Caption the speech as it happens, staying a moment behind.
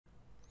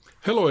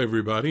Hello,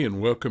 everybody, and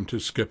welcome to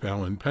Skip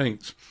Allen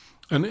Paints.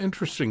 An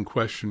interesting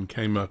question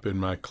came up in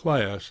my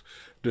class,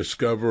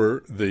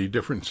 Discover the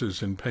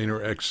Differences in Painter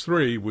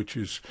X3, which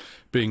is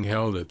being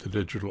held at the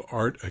Digital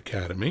Art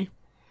Academy.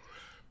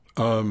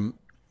 And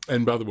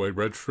by the way,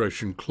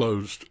 registration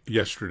closed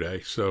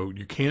yesterday, so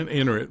you can't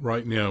enter it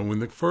right now.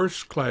 When the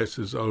first class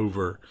is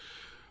over,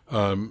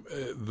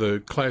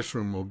 the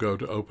classroom will go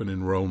to open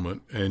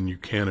enrollment, and you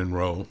can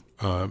enroll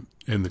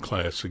in the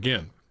class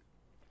again.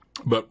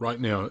 But right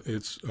now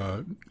it's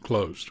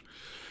closed.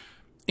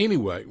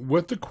 Anyway,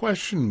 what the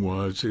question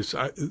was is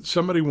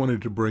somebody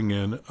wanted to bring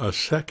in a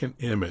second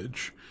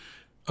image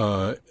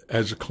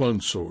as a clone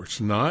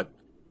source, not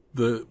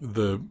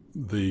the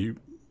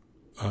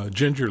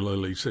ginger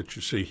lilies that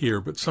you see here,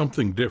 but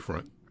something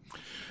different.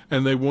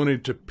 And they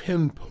wanted to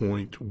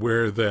pinpoint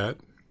where that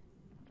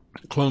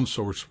clone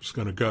source was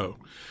going to go.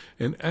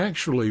 And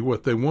actually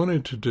what they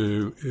wanted to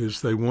do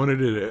is they wanted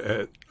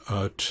it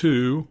at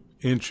 2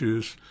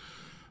 inches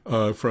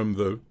from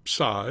the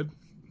side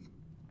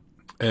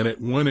and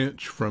at 1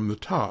 inch from the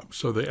top.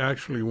 So they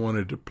actually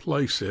wanted to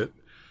place it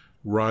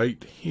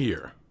right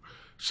here.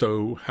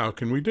 So how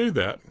can we do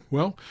that?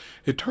 Well,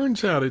 it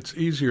turns out it's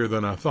easier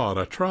than I thought.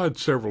 I tried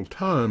several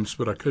times,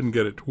 but I couldn't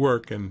get it to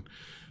work, and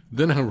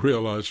then I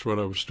realized what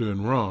I was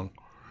doing wrong.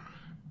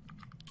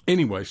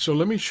 Anyway, so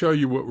let me show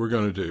you what we're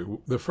going to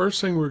do. The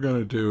first thing we're going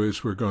to do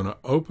is we're going to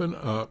open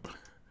up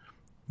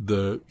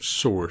the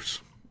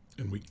source,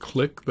 and we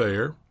click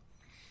there.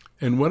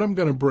 And what I'm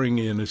going to bring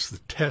in is the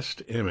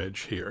test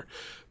image here.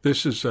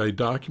 This is a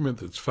document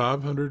that's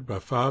 500 by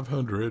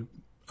 500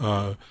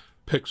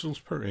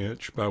 pixels per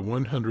inch by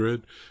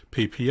 100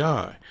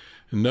 ppi.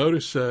 And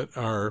notice that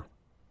our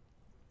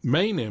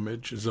main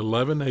image is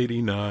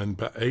 1189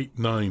 by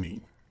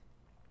 890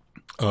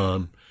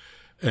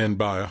 and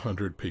by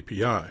 100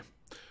 ppi.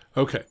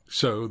 Okay,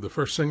 so the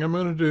first thing I'm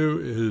going to do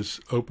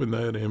is open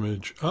that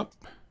image up.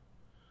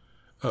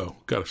 Oh,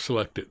 got to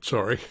select it,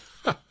 sorry.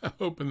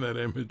 Open that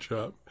image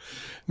up.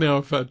 Now,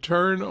 if I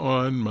turn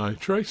on my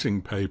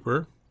tracing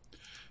paper,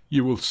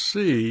 you will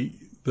see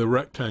the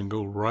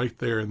rectangle right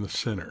there in the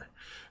center.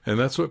 And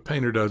that's what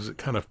Painter does. It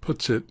kind of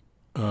puts it,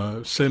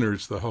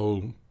 centers the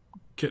whole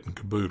kit and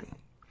caboodle.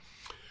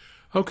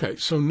 Okay,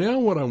 so now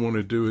what I want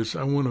to do is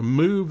I want to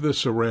move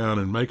this around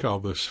and make all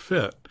this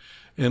fit.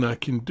 And I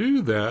can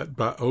do that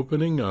by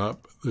opening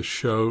up the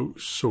Show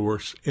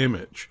Source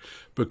Image,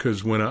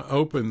 because when I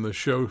open the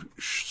Show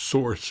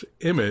Source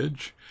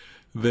Image,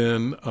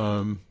 then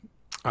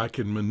I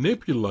can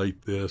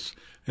manipulate this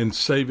and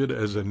save it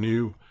as a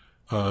new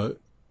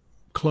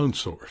clone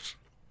source.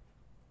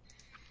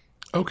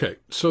 Okay,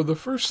 so the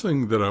first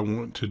thing that I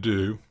want to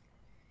do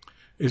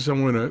is I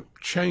want to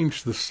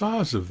change the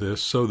size of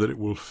this so that it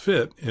will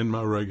fit in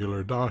my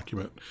regular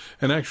document.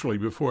 And actually,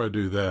 before I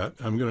do that,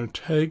 I'm going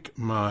to take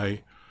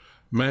my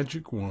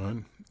magic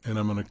wand and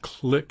I'm going to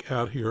click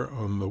out here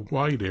on the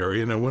white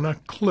area. Now, when I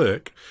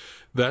click,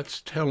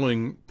 that's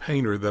telling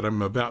Painter that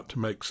I'm about to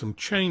make some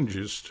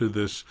changes to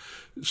this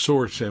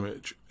source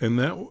image. And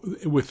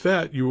that, with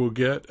that, you will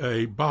get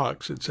a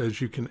box that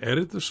says you can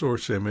edit the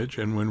source image,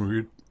 and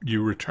when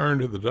you return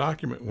to the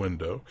document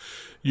window,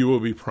 you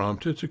will be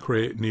prompted to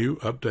create new,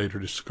 update, or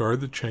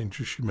discard the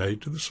changes you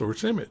made to the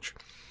source image.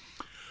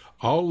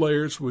 All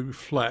layers will be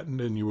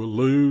flattened and you will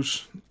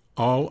lose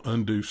all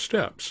undo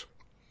steps.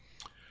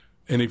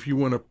 And if you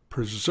want to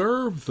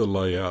preserve the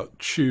layout,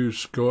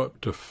 go up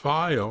to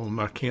File,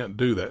 and I can't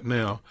do that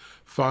now.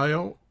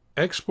 File,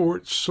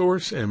 Export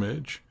Source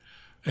Image,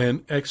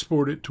 and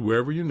export it to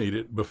wherever you need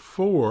it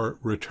before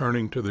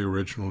returning to the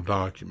original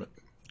document.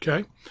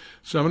 Okay?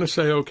 So I'm going to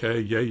say,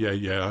 okay,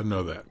 yeah, I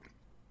know that.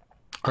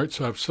 All right,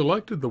 so I've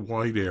selected the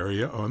white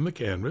area on the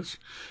canvas,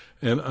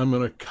 and I'm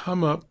going to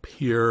come up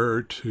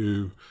here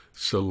to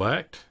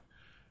Select,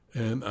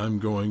 and I'm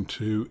going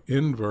to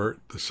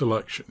invert the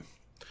selection.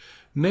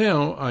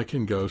 Now I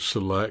can go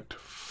select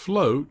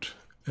float,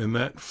 and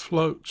that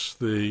floats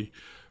the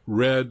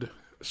red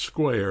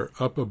square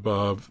up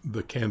above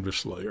the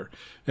canvas layer,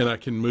 and I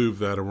can move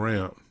that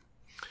around.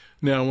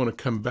 Now I want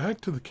to come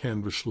back to the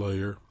canvas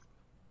layer,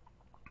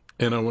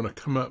 and I want to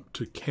come up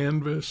to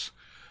canvas,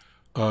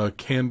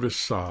 canvas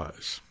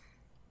size.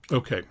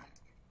 Okay,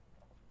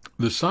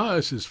 the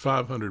size is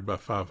 500 by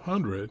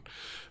 500,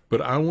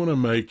 but I want to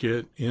make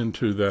it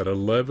into that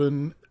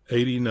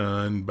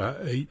 1189 by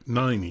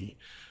 890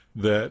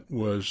 that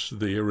was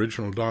the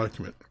original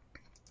document.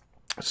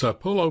 So I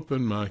pull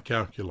open my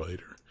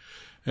calculator,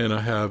 and I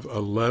have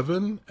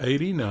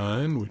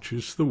 1189, which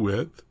is the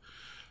width,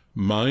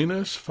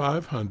 minus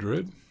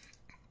 500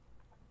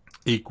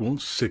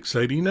 equals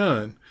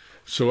 689.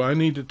 So I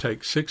need to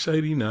take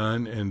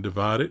 689 and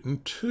divide it in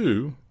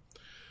 2.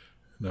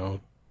 And I'll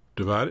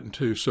divide it in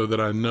 2 so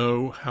that I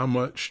know how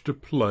much to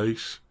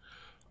place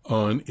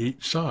on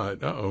each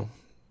side. Uh-oh,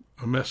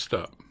 I messed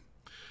up.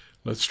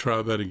 Let's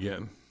try that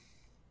again.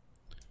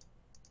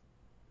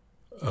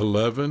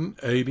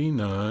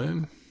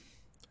 1189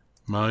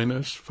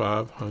 minus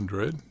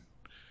 500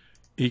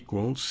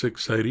 equals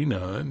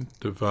 689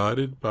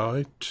 divided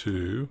by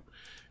 2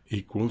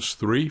 equals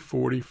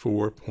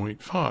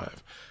 344.5.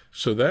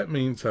 So that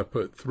means I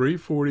put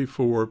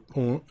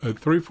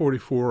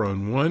 344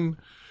 on one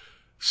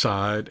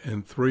side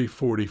and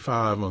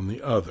 345 on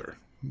the other.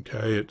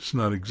 Okay, it's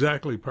not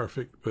exactly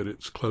perfect, but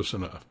it's close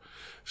enough.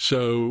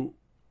 So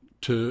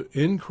to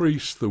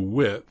increase the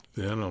width,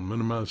 then I'll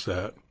minimize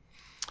that.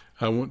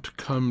 I want to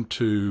come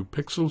to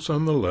pixels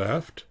on the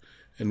left,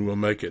 and we'll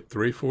make it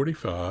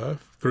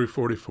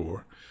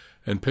 344,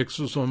 and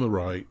pixels on the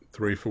right,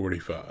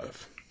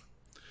 345.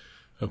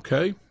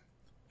 Okay,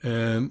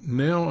 and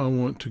now I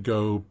want to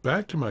go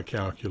back to my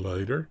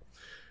calculator,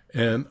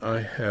 and I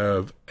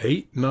have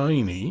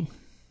 890.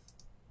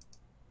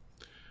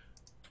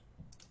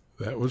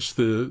 That was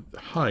the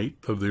height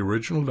of the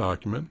original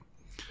document,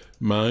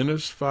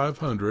 minus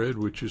 500,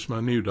 which is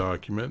my new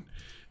document,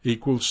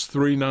 equals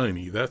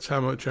 390. That's how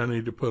much I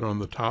need to put on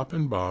the top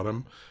and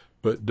bottom,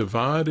 but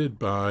divided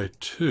by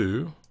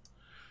 2,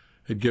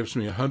 it gives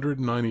me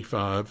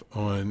 195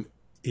 on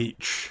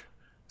each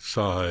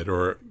side,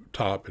 or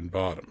top and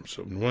bottom.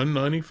 So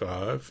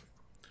 195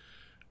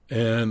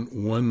 and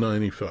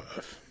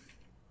 195.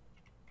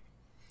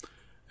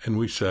 And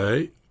we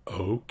say,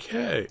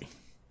 okay.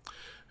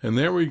 And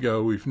there we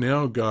go. We've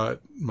now got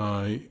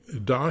my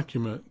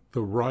document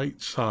the right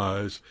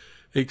size,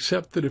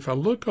 except that if I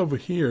look over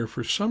here,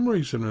 for some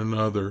reason or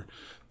another,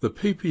 the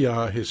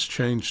PPI has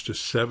changed to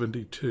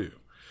 72.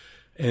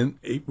 And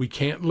we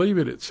can't leave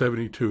it at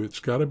 72. It's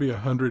got to be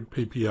 100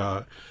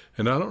 PPI.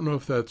 And I don't know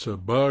if that's a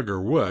bug or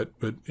what,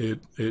 but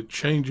it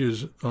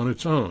changes on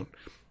its own.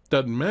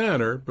 Doesn't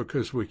matter,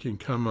 because we can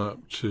come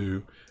up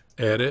to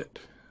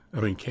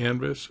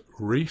Canvas,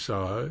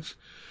 resize,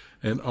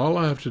 and all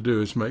I have to do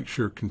is make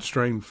sure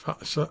constrained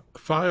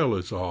file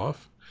is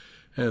off,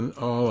 and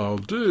all I'll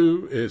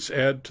do is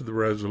add to the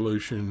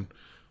resolution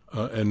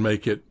and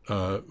make it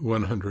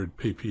 100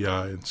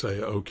 PPI and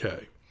say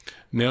OK.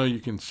 Now you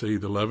can see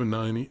the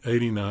 1190,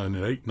 89,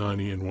 and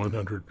 890 and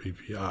 100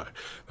 PPI.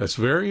 That's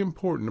very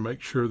important to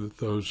make sure that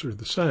those are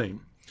the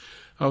same.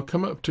 I'll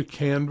come up to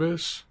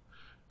Canvas,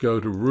 go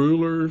to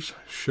Rulers,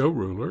 Show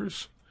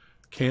Rulers,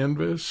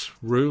 Canvas,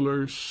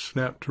 Rulers,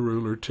 Snap to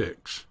Ruler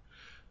Ticks.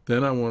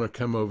 Then I want to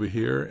come over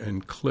here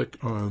and click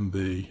on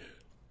the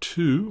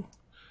 2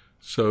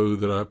 so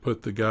that I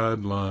put the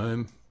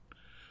guideline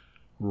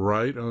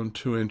right on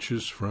 2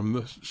 inches from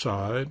the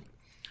side.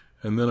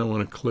 And then I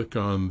want to click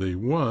on the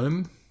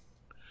 1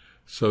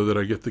 so that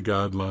I get the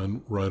guideline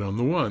right on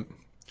the 1.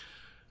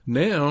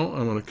 Now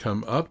I'm going to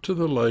come up to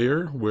the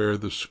layer where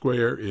the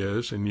square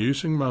is, and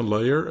using my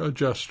layer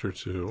adjuster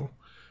tool,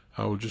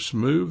 I will just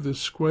move the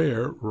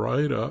square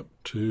right up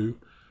to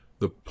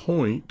the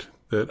point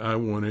that I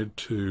wanted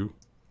to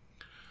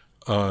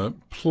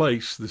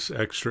place this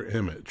extra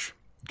image.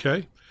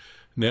 Okay?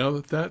 Now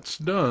that that's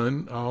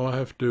done, all I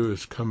have to do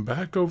is come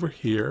back over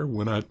here.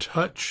 When I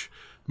touch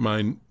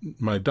my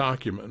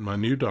document, my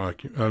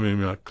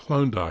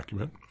clone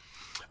document,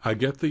 I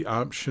get the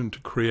option to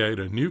create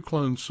a new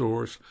clone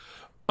source,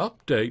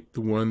 update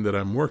the one that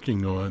I'm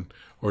working on,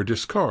 or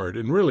discard.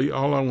 And really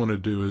all I want to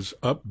do is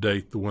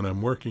update the one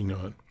I'm working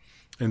on.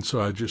 And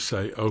so I just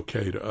say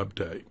OK to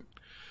update.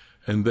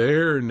 And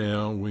there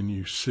now, when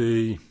you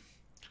see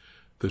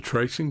the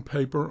tracing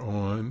paper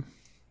on,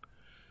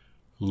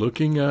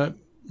 looking at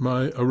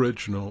my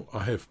original,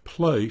 I have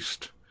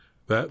placed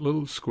that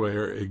little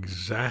square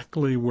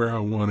exactly where I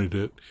wanted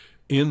it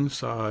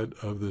inside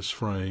of this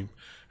frame.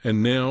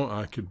 And now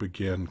I could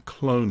begin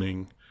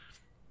cloning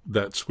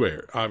that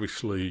square.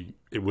 Obviously,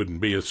 it wouldn't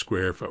be a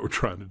square if I were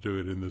trying to do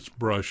it in this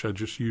brush. I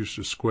just used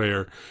a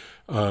square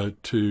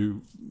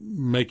to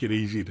make it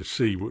easy to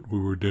see what we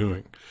were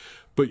doing.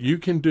 But you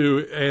can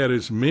add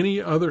as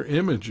many other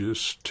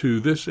images to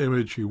this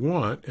image you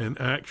want and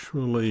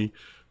actually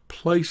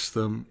place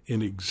them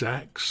in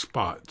exact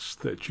spots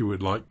that you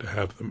would like to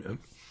have them in.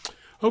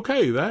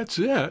 Okay, that's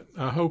it.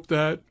 I hope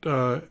that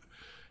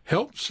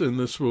helps, and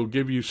this will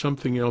give you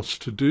something else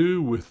to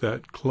do with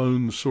that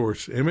clone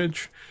source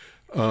image.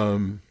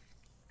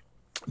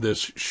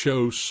 This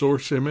show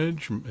source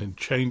image and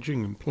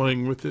changing and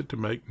playing with it to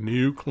make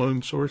new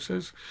clone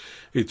sources.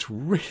 It's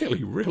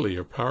really, really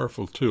a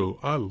powerful tool.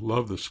 I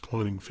love this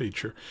cloning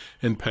feature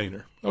in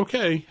Painter.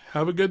 Okay,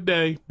 have a good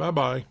day.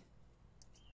 Bye-bye.